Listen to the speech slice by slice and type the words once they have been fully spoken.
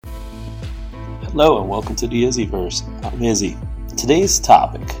Hello and welcome to the Izzyverse. I'm Izzy. Today's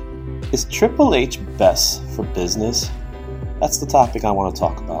topic is Triple H best for business? That's the topic I want to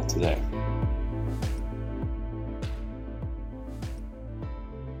talk about today.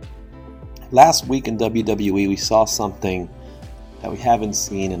 Last week in WWE, we saw something that we haven't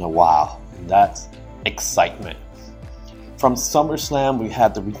seen in a while, and that's excitement. From SummerSlam, we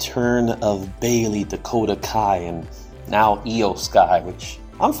had the return of Bayley, Dakota Kai, and now Io Sky, which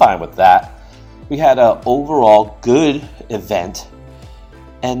I'm fine with that. We had an overall good event.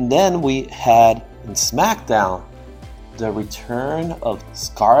 And then we had in SmackDown the return of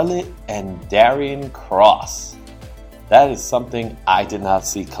Scarlett and Darian Cross. That is something I did not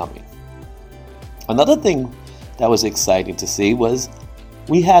see coming. Another thing that was exciting to see was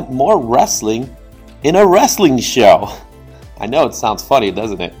we had more wrestling in a wrestling show. I know it sounds funny,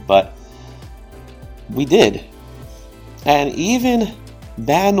 doesn't it? But we did. And even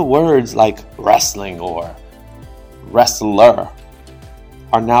banned words like wrestling or wrestler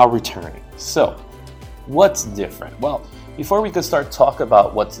are now returning. So, what's different? Well, before we can start talking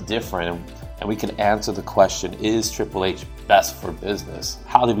about what's different and we can answer the question, is Triple H best for business?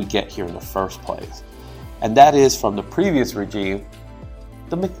 How did we get here in the first place? And that is from the previous regime,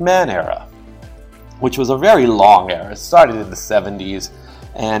 the McMahon era, which was a very long era. It started in the 70s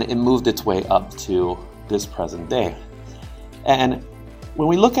and it moved its way up to this present day. And when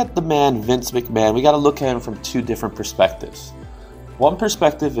we look at the man Vince McMahon, we got to look at him from two different perspectives. One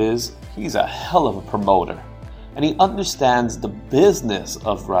perspective is he's a hell of a promoter, and he understands the business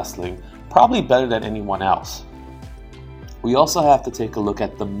of wrestling probably better than anyone else. We also have to take a look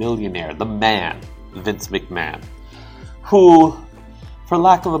at the millionaire, the man, Vince McMahon, who, for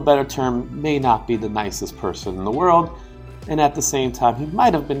lack of a better term, may not be the nicest person in the world, and at the same time, he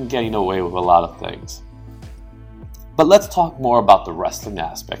might have been getting away with a lot of things. But let's talk more about the wrestling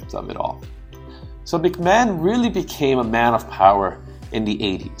aspects of it all. So McMahon really became a man of power in the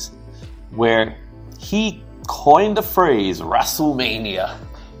 80s, where he coined the phrase WrestleMania,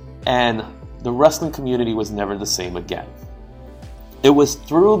 and the wrestling community was never the same again. It was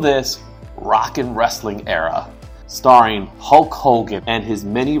through this rockin' wrestling era, starring Hulk Hogan and his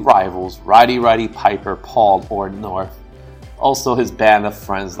many rivals, Roddy Piper, Paul Orndorff, also his band of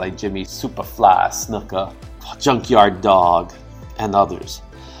friends like Jimmy Superfly Snuka, Junkyard Dog, and others.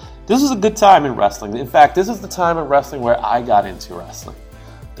 This was a good time in wrestling. In fact, this is the time in wrestling where I got into wrestling.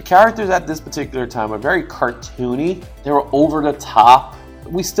 The characters at this particular time were very cartoony. They were over the top.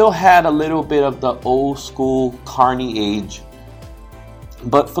 We still had a little bit of the old school carny age,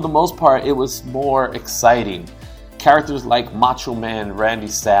 but for the most part, it was more exciting. Characters like Macho Man Randy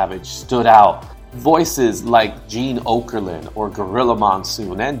Savage stood out. Voices like Gene Okerlund or Gorilla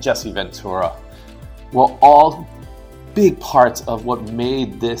Monsoon and Jesse Ventura were all big parts of what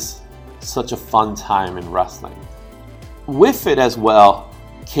made this such a fun time in wrestling. With it as well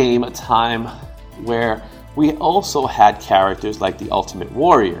came a time where we also had characters like the Ultimate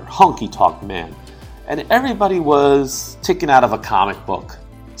Warrior, Honky Tonk Man, and everybody was taken out of a comic book.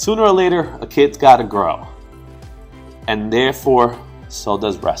 Sooner or later, a kid's gotta grow, and therefore, so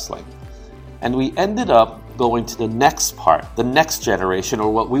does wrestling. And we ended up going to the next part, the next generation,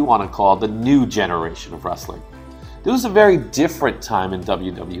 or what we want to call the new generation of wrestling. This was a very different time in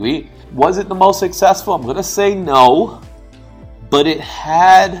WWE. Was it the most successful? I'm going to say no, but it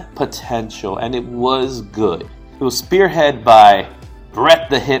had potential and it was good. It was spearheaded by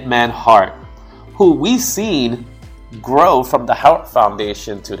Bret the Hitman Hart, who we've seen grow from the Hart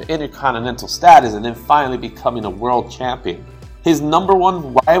Foundation to the Intercontinental status and then finally becoming a world champion. His number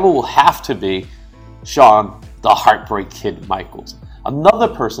one rival will have to be Shawn the Heartbreak Kid Michaels. Another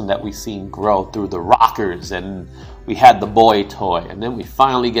person that we've seen grow through the Rockers, and we had the Boy Toy, and then we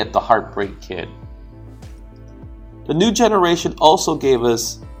finally get the Heartbreak Kid. The new generation also gave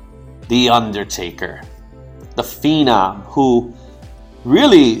us The Undertaker, the Phenom, who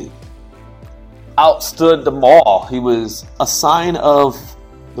really outstood them all. He was a sign of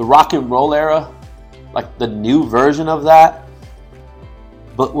the rock and roll era, like the new version of that.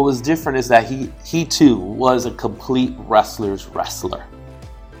 But what was different is that he too was a complete wrestler's wrestler.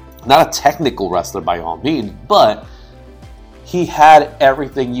 Not a technical wrestler by all means, but he had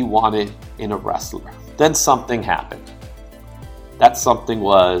everything you wanted in a wrestler. Then something happened. That something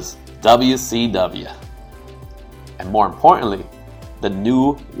was WCW. And more importantly, the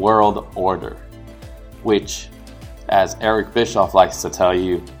New World Order, which, as Eric Bischoff likes to tell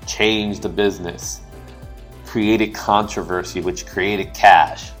you, changed the business. Created controversy, which created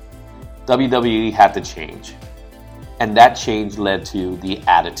cash. WWE had to change. And that change led to the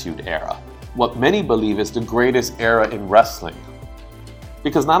Attitude Era. What many believe is the greatest era in wrestling.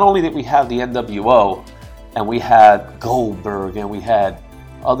 Because not only did we have the NWO, and we had Goldberg, and we had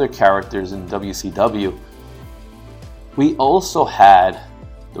other characters in WCW, we also had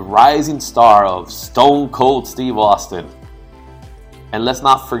the rising star of Stone Cold Steve Austin. And let's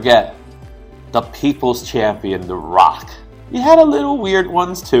not forget the People's Champion, The Rock. You had a little weird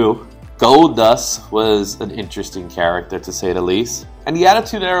ones too. Goldust was an interesting character, to say the least. And the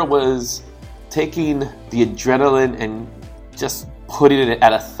Attitude Era was taking the adrenaline and just putting it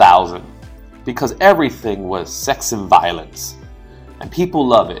at 1,000. Because everything was sex and violence. And people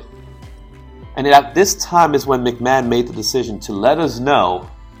love it. And at this time is when McMahon made the decision to let us know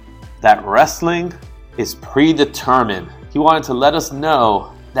that wrestling is predetermined. He wanted to let us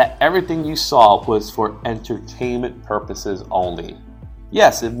know that everything you saw was for entertainment purposes only.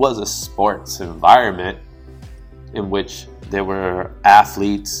 Yes, it was a sports environment in which there were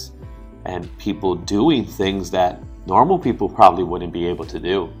athletes and people doing things that normal people probably wouldn't be able to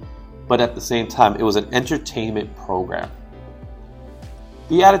do. But at the same time, it was an entertainment program.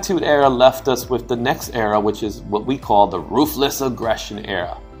 The Attitude Era left us with the next era, which is what we call the Ruthless Aggression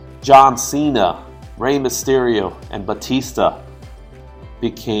Era. John Cena, Rey Mysterio, and Batista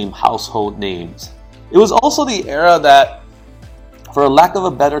became household names. It was also the era that, for a lack of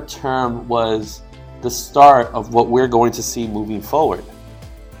a better term, was the start of what we're going to see moving forward.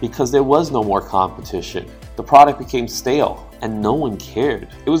 Because there was no more competition. The product became stale and no one cared.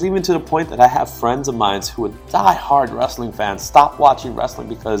 It was even to the point that I have friends of mine who were die-hard wrestling fans stop watching wrestling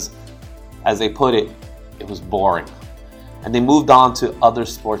because, as they put it, it was boring. And they moved on to other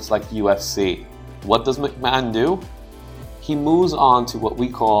sports like UFC. What does McMahon do? He moves on to what we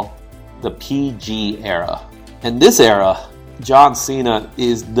call the PG era. In this era, John Cena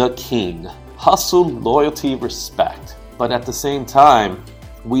is the king. Hustle, loyalty, respect. But at the same time,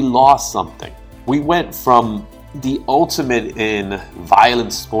 we lost something. We went from the ultimate in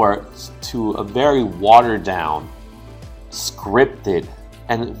violent sports to a very watered down, scripted,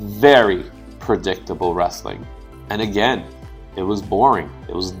 and very predictable wrestling. And again, it was boring.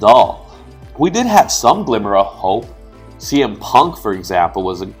 It was dull. We did have some glimmer of hope. CM Punk, for example,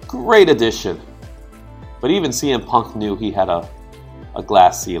 was a great addition. But even CM Punk knew he had a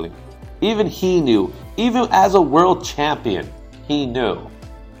glass ceiling. Even he knew, even as a world champion, he knew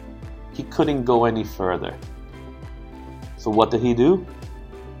he couldn't go any further. So what did he do?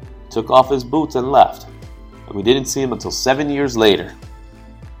 Took off his boots and left. And we didn't see him until 7 years later.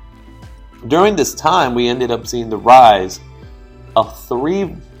 During this time, we ended up seeing the rise of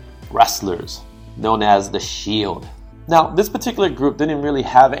 3 wrestlers known as the Shield. Now, this particular group didn't really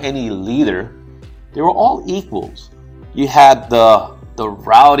have any leader. They were all equals. You had the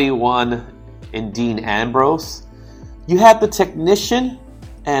rowdy one in Dean Ambrose. You had the technician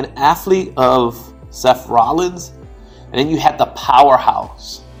and athlete of Seth Rollins. And then you had the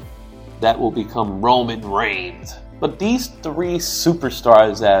powerhouse that will become Roman Reigns. But these 3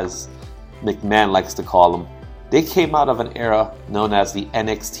 superstars, as McMahon likes to call them, they came out of an era known as the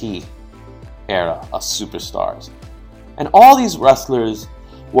NXT era of superstars. And all these wrestlers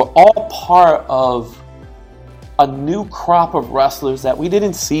were all part of a new crop of wrestlers that we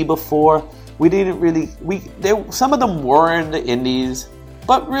didn't see before. Some of them were in the indies,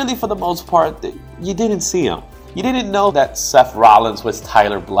 but really for the most part, you didn't see them. You didn't know that Seth Rollins was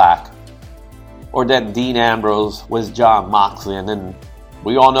Tyler Black, or that Dean Ambrose was Jon Moxley, and then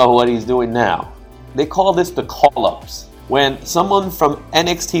we all know what he's doing now. They call this the call-ups, when someone from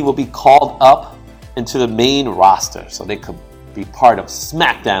NXT will be called up into the main roster so they could be part of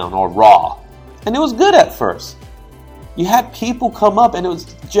SmackDown or Raw. And it was good at first. You had people come up and it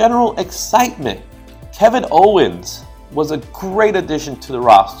was general excitement. Kevin Owens was a great addition to the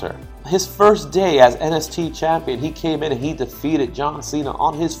roster. His first day as NXT champion, he came in and he defeated John Cena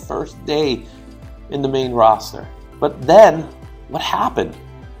on his first day in the main roster. But then, what happened?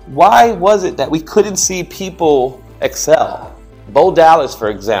 Why was it that we couldn't see people excel? Bo Dallas, for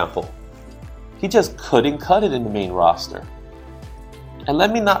example. He just couldn't cut it in the main roster. And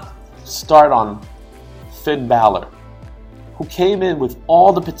let me not start on Finn Balor, who came in with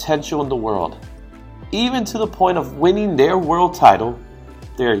all the potential in the world, even to the point of winning their world title,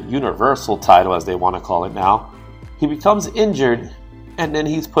 their universal title as they want to call it now. He becomes injured and then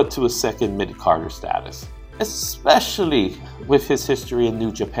he's put to a second mid-carder status. Especially with his history in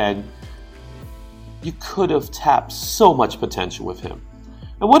New Japan, you could have tapped so much potential with him.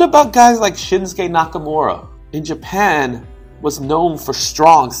 And what about guys like Shinsuke Nakamura? In Japan, was known for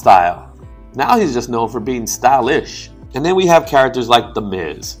strong style. Now he's just known for being stylish. And then we have characters like The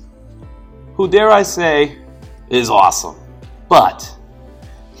Miz, who, dare I say, is awesome. But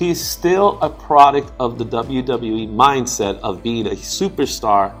he's still a product of the WWE mindset of being a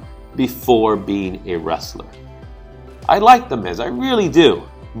superstar before being a wrestler. I like The Miz, I really do.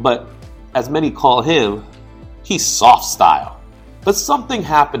 But as many call him, he's soft style. But something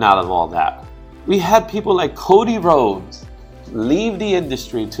happened out of all that. We had people like Cody Rhodes leave the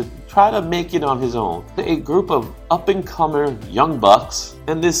industry to try to make it on his own. A group of up-and-comer young bucks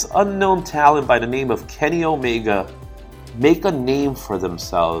and this unknown talent by the name of Kenny Omega make a name for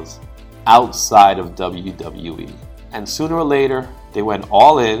themselves outside of WWE. And sooner or later, they went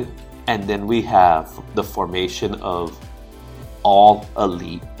all in, and then we have the formation of All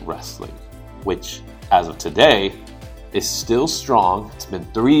Elite Wrestling, which, as of today, is still strong. It's been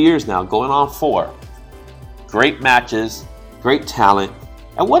 3 years now, going on 4. Great matches, great talent.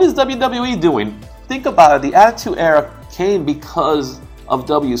 And what is WWE doing? Think about it, the Attitude Era came because of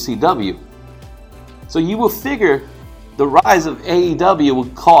WCW. So you will figure the rise of AEW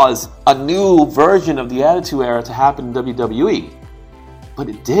would cause a new version of the Attitude Era to happen in WWE. But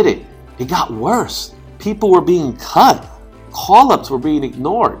it didn't. It got worse. People were being cut. Call-ups were being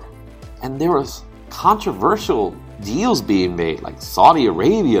ignored. And there was controversial deals being made, like Saudi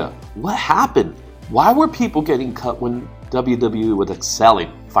Arabia. What happened? Why were people getting cut when WWE was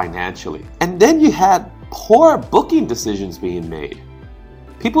excelling financially? And then you had poor booking decisions being made.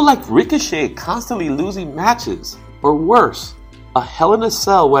 People like Ricochet constantly losing matches. Or worse, a Hell in a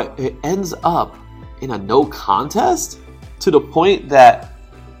Cell where it ends up in a no contest? To the point that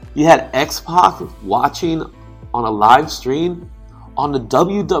you had X-Pac watching on a live stream, on the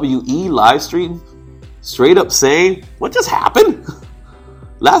WWE live stream, straight up saying, "What just happened?"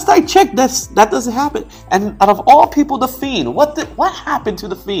 Last I checked, that doesn't happen. And out of all people, The Fiend, what happened to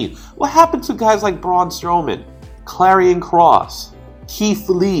The Fiend? What happened to guys like Braun Strowman, Karrion Kross, Keith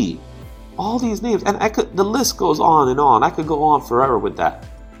Lee, all these names? And the list goes on and on. I could go on forever with that.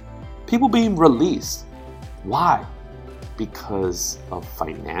 People being released. Why? Because of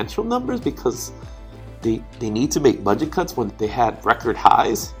financial numbers? Because they need to make budget cuts when they had record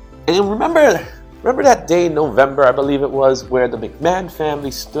highs? And remember that day in November, I believe it was, where the McMahon family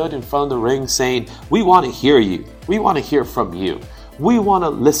stood in front of the ring saying, "We want to hear you. We want to hear from you. We want to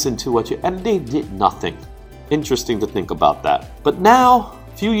listen to what you..." And they did nothing. Interesting to think about that. But now,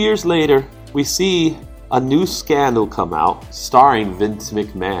 a few years later, we see a new scandal come out starring Vince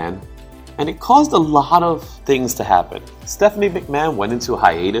McMahon, and it caused a lot of things to happen. Stephanie McMahon went into a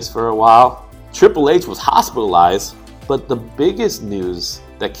hiatus for a while. Triple H was hospitalized. But the biggest news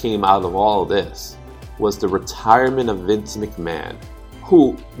that came out of all of this was the retirement of Vince McMahon,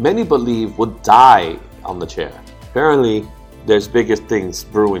 who many believe would die on the chair. Apparently, there's bigger things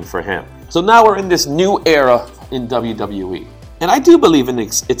brewing for him. So now we're in this new era in WWE. And I do believe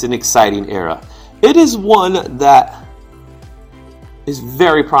it's an exciting era. It is one that is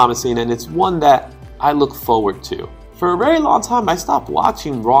very promising, and it's one that I look forward to. For a very long time, I stopped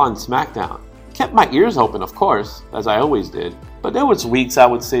watching Raw and SmackDown. Kept my ears open, of course, as I always did. But there was weeks I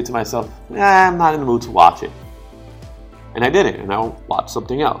would say to myself, I'm not in the mood to watch it. And I didn't, and I would watch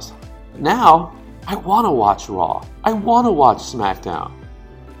something else. Now, I want to watch Raw. I want to watch SmackDown.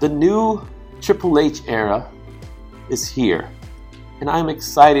 The new Triple H era is here. And I'm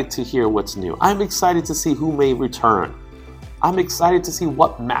excited to hear what's new. I'm excited to see who may return. I'm excited to see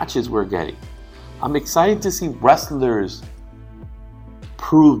what matches we're getting. I'm excited to see wrestlers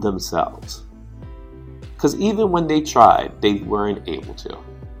prove themselves. Because even when they tried, they weren't able to.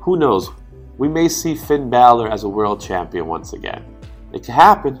 Who knows? We may see Finn Balor as a world champion once again. It could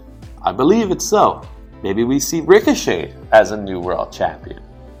happen. I believe it's so. Maybe we see Ricochet as a new world champion.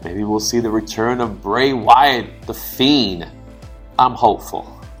 Maybe we'll see the return of Bray Wyatt, the Fiend. I'm hopeful.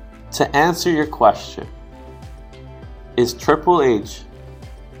 To answer your question, is Triple H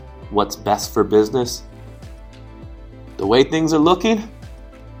what's best for business? The way things are looking,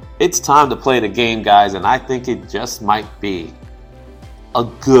 it's time to play the game, guys, and I think it just might be a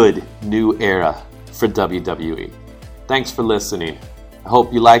good new era for WWE. Thanks for listening. I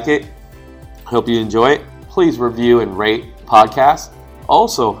hope you like it. I hope you enjoy it. Please review and rate the podcast.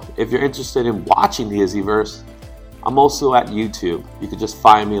 Also, if you're interested in watching the Izzyverse, I'm also at YouTube. You can just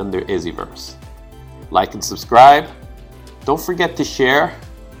find me under Izzyverse. Like and subscribe. Don't forget to share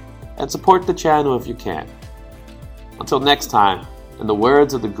and support the channel if you can. Until next time, in the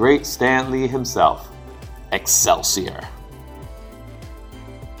words of the great Stan Lee himself, Excelsior.